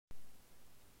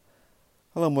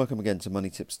Hello and welcome again to Money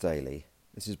Tips Daily.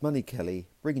 This is Money Kelly,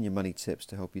 bringing you money tips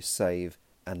to help you save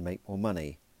and make more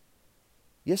money.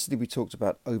 Yesterday we talked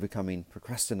about overcoming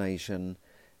procrastination,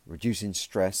 reducing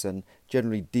stress and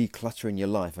generally decluttering your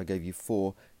life. I gave you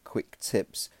 4 quick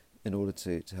tips in order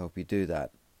to help you do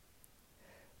that.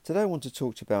 Today I want to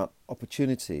talk to you about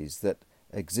opportunities that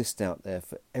exist out there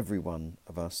for every one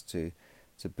of us to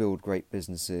build great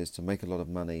businesses, to make a lot of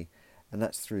money, and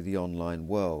that's through the online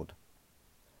world.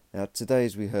 Now, today,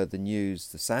 as we heard the news,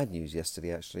 the sad news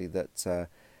yesterday actually, that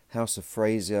House of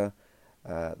Fraser,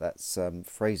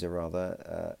 Fraser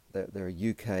rather, they're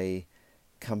a UK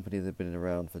company that have been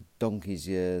around for donkey's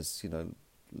years,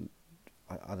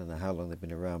 I don't know how long they've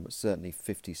been around, but certainly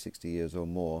 50, 60 years or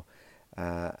more.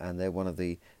 And they're one of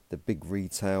the big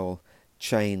retail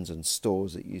chains and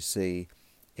stores that you see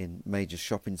in major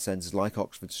shopping centres like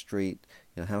Oxford Street.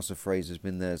 House of Fraser has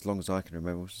been there as long as I can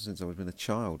remember, since I was been a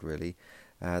child really.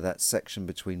 That section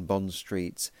between Bond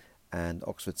Street and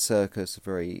Oxford Circus,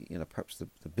 very, perhaps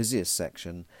the busiest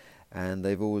section, and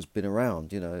they've always been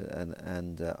around,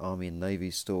 and Army and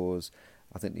Navy stores.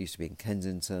 I think they used to be in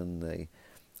Kensington.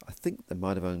 I think they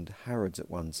might have owned Harrods at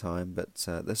one time, but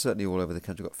they're certainly all over the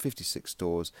country. Got 56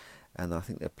 stores, and I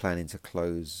think they're planning to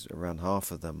close around half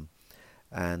of them.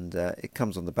 And it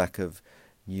comes on the back of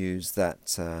news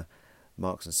that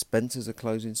Marks and Spencer's are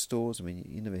closing stores. I mean,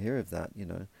 you never hear of that,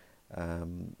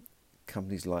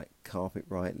 Companies like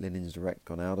Carpetright, Linens Direct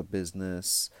gone out of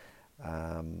business.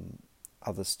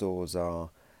 Other stores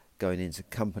are going into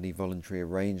company voluntary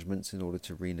arrangements in order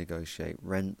to renegotiate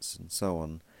rents and so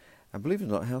on. And believe it or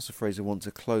not, House of Fraser want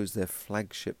to close their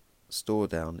flagship store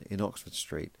down in Oxford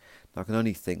Street. Now, I can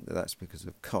only think that that's because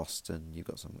of cost, and you've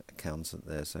got some accountant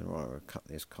there saying, right, we'll cut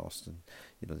this cost, and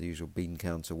the usual bean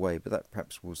counter way, but that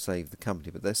perhaps will save the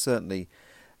company. But they're certainly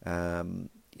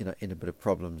in a bit of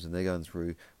problems, and they're going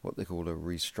through what they call a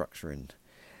restructuring.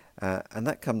 And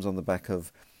that comes on the back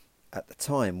of, at the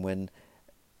time when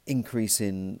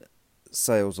increasing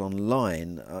sales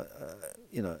online,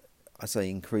 I say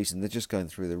increasing, they're just going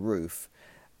through the roof.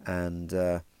 And,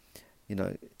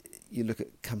 you look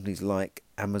at companies like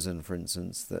Amazon, for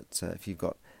instance, that if you've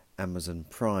got Amazon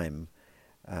Prime,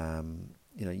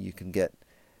 you can get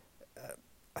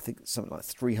I think something like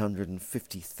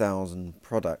 350,000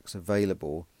 products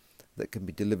available that can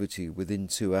be delivered to you within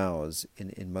 2 hours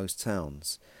in most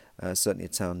towns. Certainly a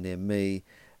town near me,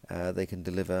 they can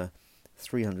deliver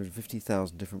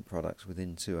 350,000 different products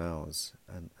within 2 hours,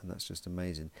 and that's just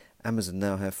amazing. Amazon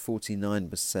now have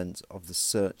 49% of the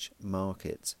search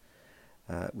market,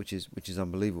 which is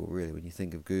unbelievable really when you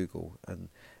think of Google, and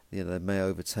they may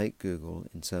overtake Google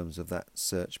in terms of that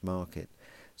search market.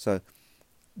 So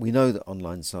we know that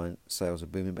online sales are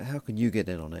booming, but how can you get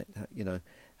in on it?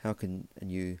 How can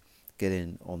you get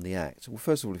in on the act? Well,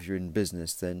 first of all, if you're in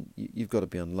business, then you've got to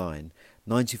be online.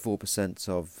 94%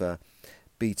 of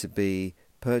B2B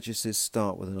purchases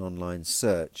start with an online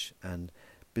search, and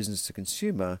business to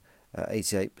consumer,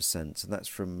 88%. And that's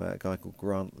from a guy called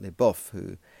Grant Leboeuf,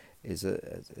 who is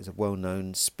a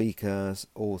well-known speaker,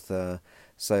 author,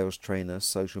 sales trainer,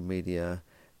 social media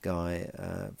guy,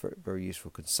 very, very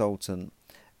useful consultant.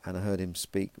 And I heard him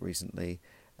speak recently,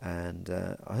 and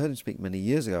I heard him speak many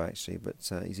years ago actually, but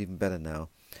he's even better now.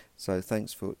 So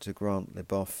thanks to Grant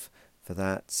Leboeuf for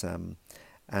that.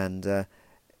 And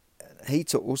he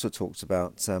also talks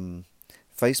about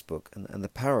Facebook and the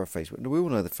power of Facebook. Now, we all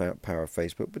know the power of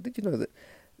Facebook, but did you know that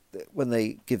when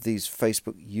they give these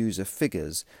Facebook user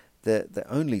figures, they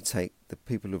only take the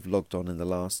people who've logged on in the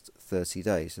last 30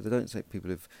 days. So they don't take people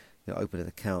who've opened an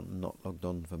account and not logged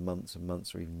on for months and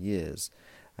months or even years.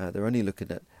 They're only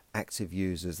looking at active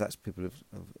users. That's people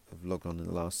who've logged on in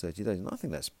the last 30 days. And I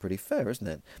think that's pretty fair, isn't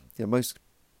it? Most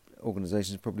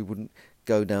organisations probably wouldn't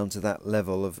go down to that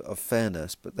level of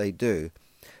fairness, but they do.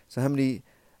 So how many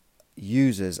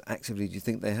users actively do you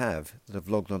think they have that have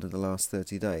logged on in the last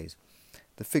 30 days?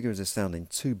 The figure is astounding,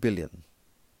 2 billion.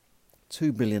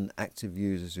 2 billion active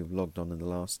users who've logged on in the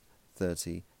last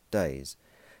 30 days.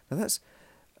 Now that's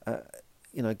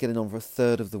getting on for a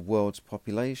third of the world's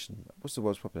population. What's the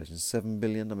world's population? 7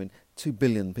 billion? I mean, 2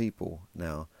 billion people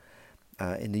now.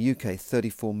 In the UK,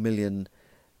 34 million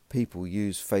people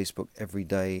use Facebook every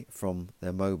day from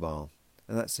their mobile.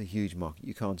 And that's a huge market.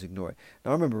 You can't ignore it.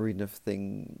 Now, I remember reading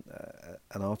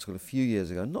an article a few years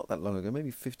ago, not that long ago,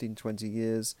 maybe 15, 20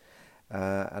 years,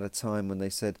 at a time when they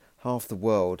said half the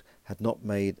world had not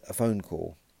made a phone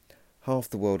call. Half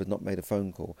the world had not made a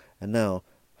phone call. And now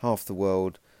half the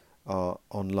world are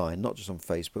online, not just on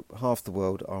Facebook, but half the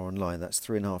world are online. That's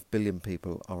 3.5 billion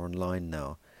people are online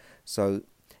now. So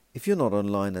if you're not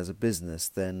online as a business,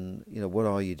 then what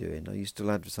are you doing? Are you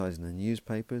still advertising in the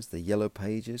newspapers, the yellow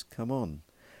pages? Come on,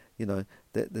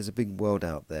 there's a big world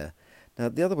out there. Now,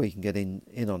 the other way you can get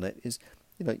in on it is,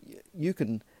 you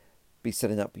can be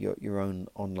setting up your own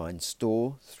online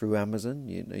store through Amazon.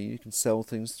 You can sell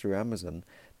things through Amazon.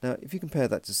 Now, if you compare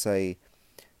that to, say,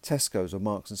 Tesco's or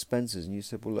Marks and Spencer's, and you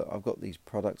said, well, look, I've got these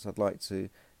products, I'd like to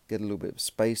get a little bit of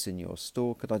space in your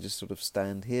store. Could I just sort of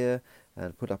stand here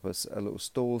and put up a little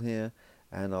stall here,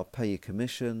 and I'll pay you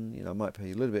commission? I might pay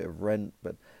you a little bit of rent,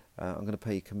 but I'm going to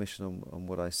pay you commission on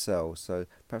what I sell. So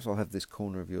perhaps I'll have this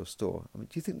corner of your store. I mean,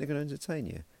 do you think they're going to entertain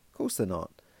you? Of course they're not.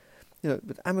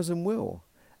 But Amazon will.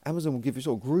 Amazon will give you,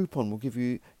 Groupon will give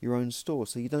you your own store,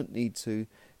 so you don't need to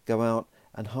go out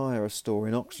and hire a store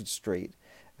in Oxford Street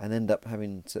and end up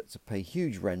having to pay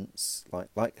huge rents,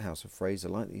 like House of Fraser,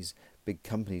 like these big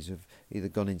companies who've either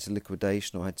gone into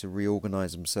liquidation or had to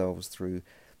reorganise themselves through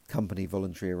company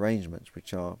voluntary arrangements,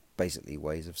 which are basically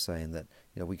ways of saying that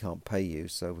we can't pay you,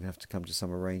 so we have to come to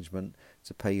some arrangement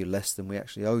to pay you less than we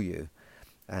actually owe you.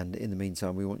 And in the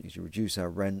meantime, we want you to reduce our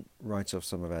rent, write off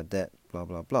some of our debt, blah,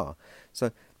 blah, blah.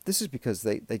 So this is because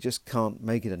they just can't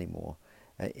make it anymore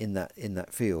in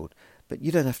that field. But you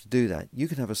don't have to do that. You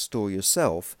can have a store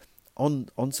yourself on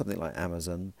something like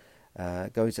Amazon.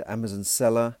 Go to Amazon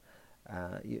Seller.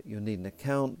 You'll need an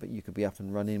account, but you could be up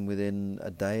and running within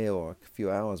a day or a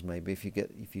few hours maybe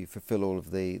if you fulfill all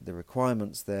of the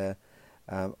requirements there.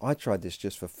 I tried this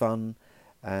just for fun,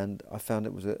 and I found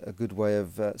it was a good way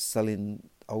of selling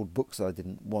old books I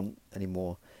didn't want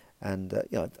anymore. And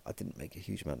I didn't make a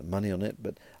huge amount of money on it,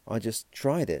 but I just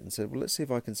tried it and said, well, let's see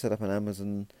if I can set up an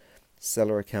Amazon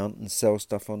Seller account and sell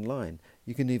stuff online.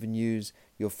 You can even use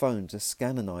your phone to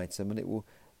scan an item, and it will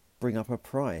bring up a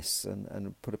price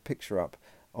and put a picture up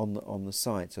on the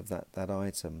site of that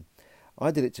item.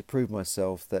 I did it to prove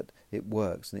myself that it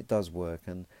works, and it does work.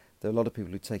 And there are a lot of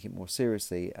people who take it more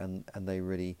seriously, and they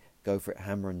really go for it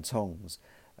hammer and tongs,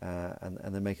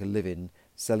 and they make a living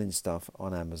selling stuff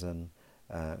on Amazon,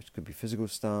 which could be physical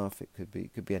stuff, it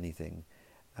could be anything.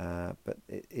 But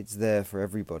it's there for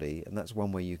everybody, and that's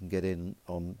one way you can get in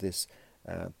on this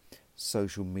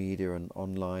social media and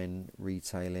online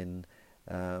retailing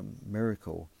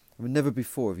miracle. I mean, never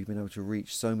before have you been able to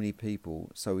reach so many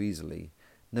people so easily.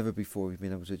 Never before have you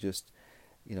been able to just,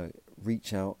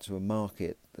 reach out to a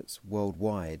market that's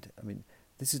worldwide. I mean,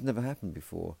 this has never happened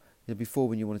before. Before,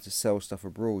 when you wanted to sell stuff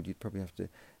abroad, you'd probably have to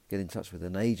get in touch with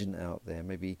an agent out there,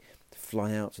 maybe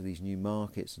fly out to these new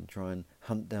markets and try and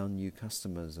hunt down new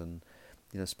customers, and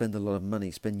spend a lot of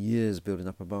money, spend years building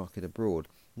up a market abroad.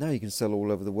 Now you can sell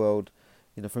all over the world,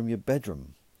 from your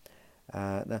bedroom.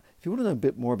 Now, if you want to know a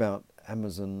bit more about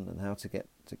Amazon and how to get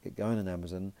going on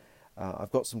Amazon,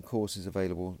 I've got some courses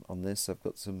available on this. I've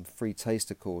got some free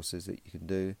taster courses that you can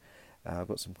do. I've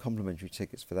got some complimentary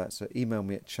tickets for that. So email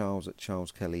me at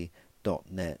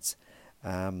charles@charleskelly.net.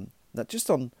 Now, just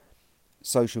on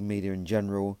social media in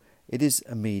general, it is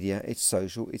a media, it's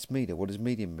social, it's media. What does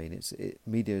medium mean?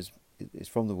 Media is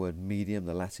from the word medium,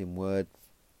 the Latin word.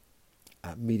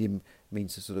 Medium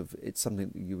means it's something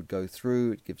that you would go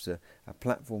through. It gives a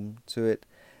platform to it,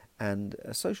 and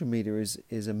social media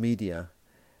is a media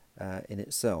in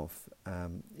itself.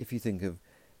 If you think of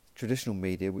traditional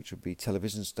media, which would be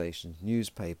television stations,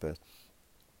 newspapers,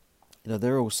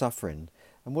 they're all suffering.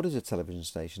 And what is a television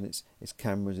station? It's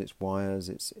cameras, it's wires,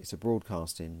 it's a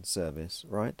broadcasting service,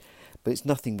 right? But it's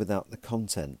nothing without the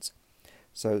content.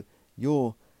 So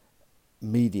your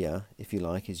media, if you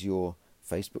like, is your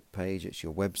Facebook page, it's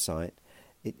your website.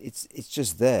 It's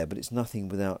just there, but it's nothing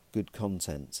without good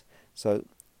content. So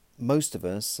most of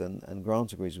us, and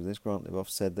Grant agrees with this, Grant Livoff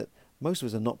said that most of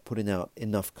us are not putting out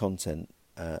enough content,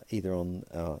 either on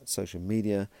our social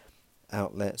media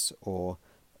outlets or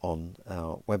on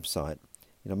our website.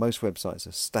 Most websites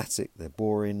are static, they're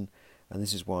boring, and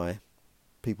this is why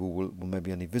people will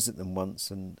maybe only visit them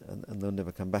once and they'll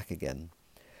never come back again.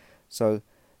 So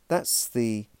that's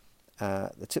the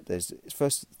tip there.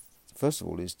 First of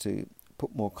all is to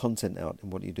put more content out in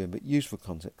what you're doing, but useful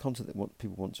content that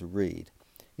people want to read.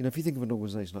 If you think of an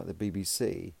organisation like the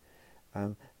BBC,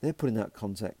 they're putting out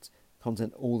content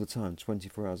all the time,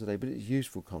 24 hours a day, but it's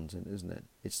useful content, isn't it?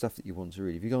 It's stuff that you want to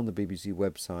read. If you go on the BBC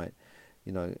website,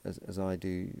 as I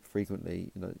do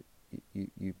frequently,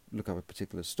 you look up a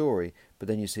particular story, but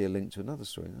then you see a link to another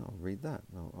story. Oh, I'll read that.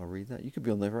 I'll read that. You could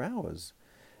be on there for hours.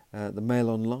 The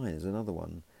Mail Online is another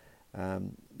one.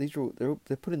 These are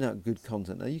they're putting out good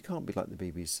content. Now, you can't be like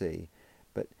the BBC,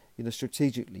 but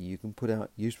strategically you can put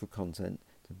out useful content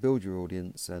to build your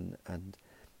audience and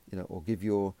or give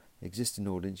your existing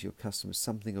audience, your customers,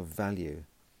 something of value.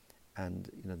 and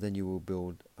then you will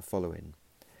build a following.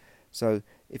 So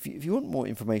if you want more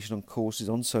information on courses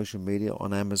on social media,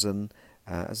 on Amazon,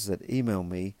 as I said, email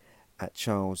me at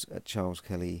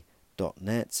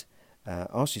charles@charleskelly.net.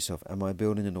 Ask yourself, am I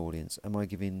building an audience? Am I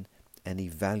giving any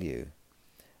value?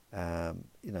 And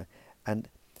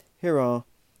here are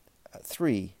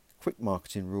 3 quick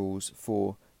marketing rules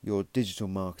for your digital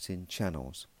marketing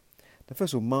channels. Now,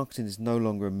 first of all, marketing is no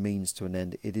longer a means to an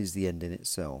end, it is the end in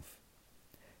itself.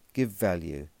 Give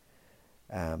value.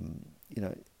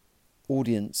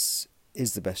 Audience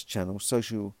is the best channel.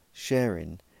 Social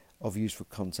sharing of useful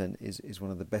content is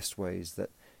one of the best ways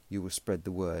that you will spread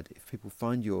the word. If people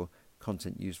find your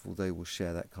content useful, they will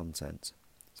share that content.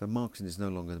 So marketing is no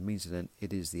longer the means to an end,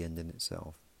 it is the end in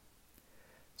itself.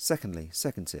 Second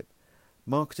tip,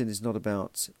 marketing is not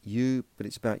about you, but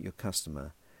it's about your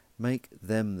customer. Make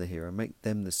them the hero, make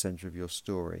them the centre of your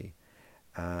story,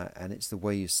 and it's the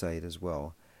way you say it as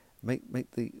well. Make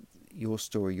your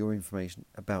story, your information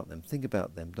about them. Think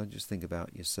about them, don't just think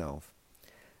about yourself.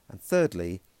 And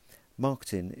thirdly,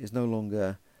 marketing is no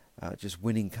longer just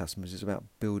winning customers, it's about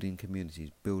building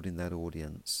communities, building that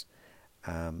audience.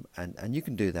 And you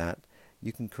can do that.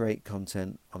 You can create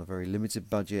content on a very limited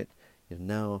budget.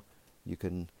 Now you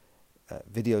can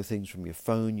video things from your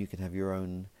phone. You can have your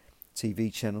own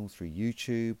TV channel through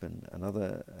YouTube and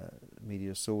other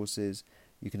media sources.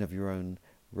 You can have your own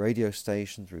radio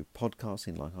station through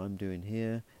podcasting like I'm doing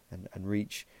here and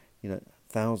reach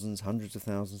thousands, hundreds of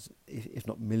thousands, if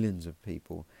not millions of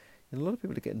people. A lot of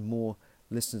people are getting more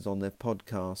listeners on their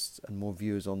podcasts and more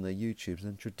viewers on their YouTubes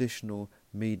than traditional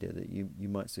media that you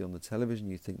might see on the television.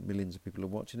 You think millions of people are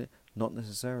watching it. Not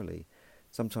necessarily.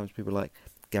 Sometimes people like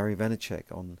Gary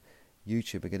Vaynerchuk on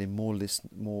YouTube are getting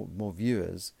more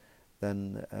viewers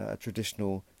than a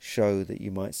traditional show that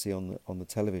you might see on the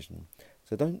television.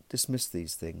 So don't dismiss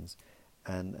these things,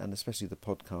 and especially the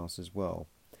podcast as well,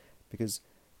 because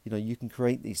you can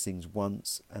create these things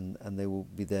once and they will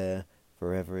be there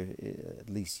forever, at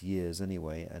least years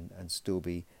anyway, and still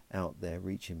be out there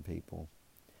reaching people.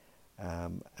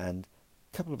 And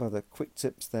a couple of other quick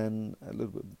tips then, a little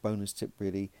bit of bonus tip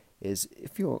really, is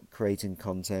if you're creating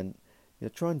content,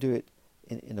 try and do it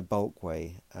in a bulk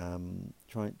way.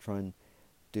 Try and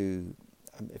do,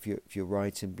 if you're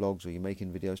writing blogs or you're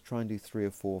making videos, try and do 3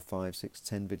 or 4, 5, 6,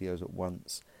 10 videos at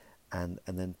once, and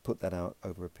then put that out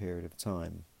over a period of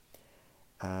time.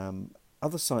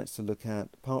 Other sites to look at,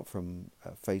 apart from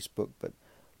Facebook, but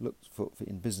look for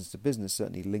in business to business,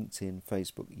 certainly LinkedIn,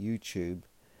 Facebook, YouTube,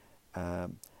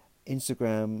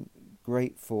 Instagram,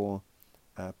 great for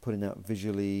putting out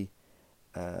visually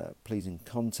pleasing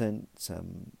content.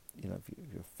 If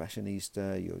you're a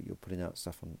fashionista, you're putting out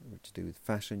stuff to do with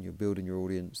fashion, you're building your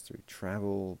audience through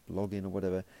travel, blogging or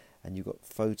whatever, and you've got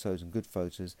photos and good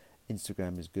photos.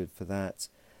 Instagram is good for that.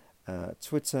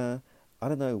 Twitter, I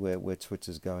don't know where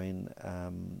Twitter's going.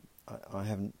 I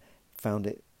haven't found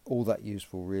it all that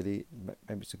useful really.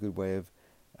 Maybe it's a good way of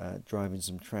driving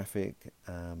some traffic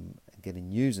and getting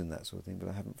news and that sort of thing, but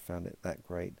I haven't found it that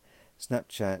great.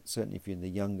 Snapchat, certainly if you're in the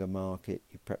younger market,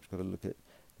 you've perhaps got to look at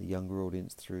the younger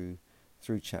audience through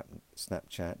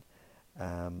Snapchat.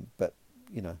 But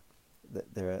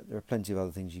there are plenty of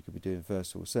other things you could be doing.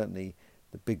 First of all, certainly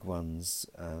the big ones,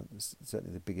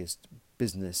 certainly the biggest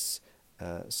business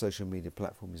social media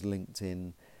platform is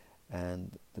LinkedIn,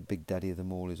 and the big daddy of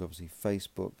them all is obviously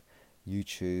Facebook,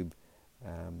 YouTube.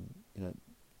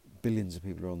 Billions of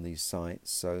people are on these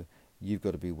sites, so you've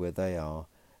got to be where they are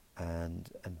and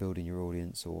building your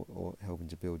audience or helping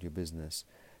to build your business.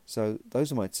 So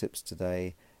those are my tips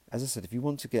today. As I said, if you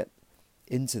want to get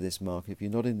into this market, if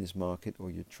you're not in this market,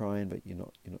 or you're trying but you're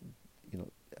not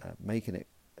making it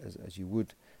as you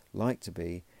would like to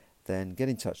be, then get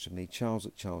in touch with me,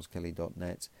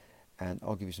 charles@charleskelly.net, and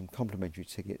I'll give you some complimentary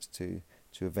tickets to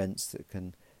events that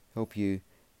can help you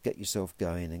get yourself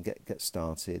going and get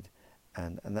started.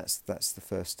 And that's the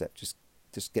first step.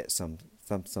 Just get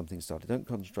something started. Don't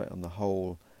concentrate on the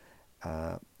whole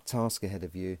task ahead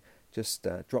of you. Just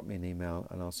drop me an email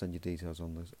and I'll send you details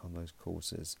on those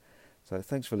courses. So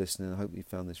thanks for listening. I hope you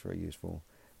found this very useful.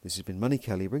 This has been Money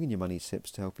Kelly, bringing you money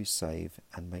tips to help you save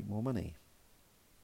and make more money.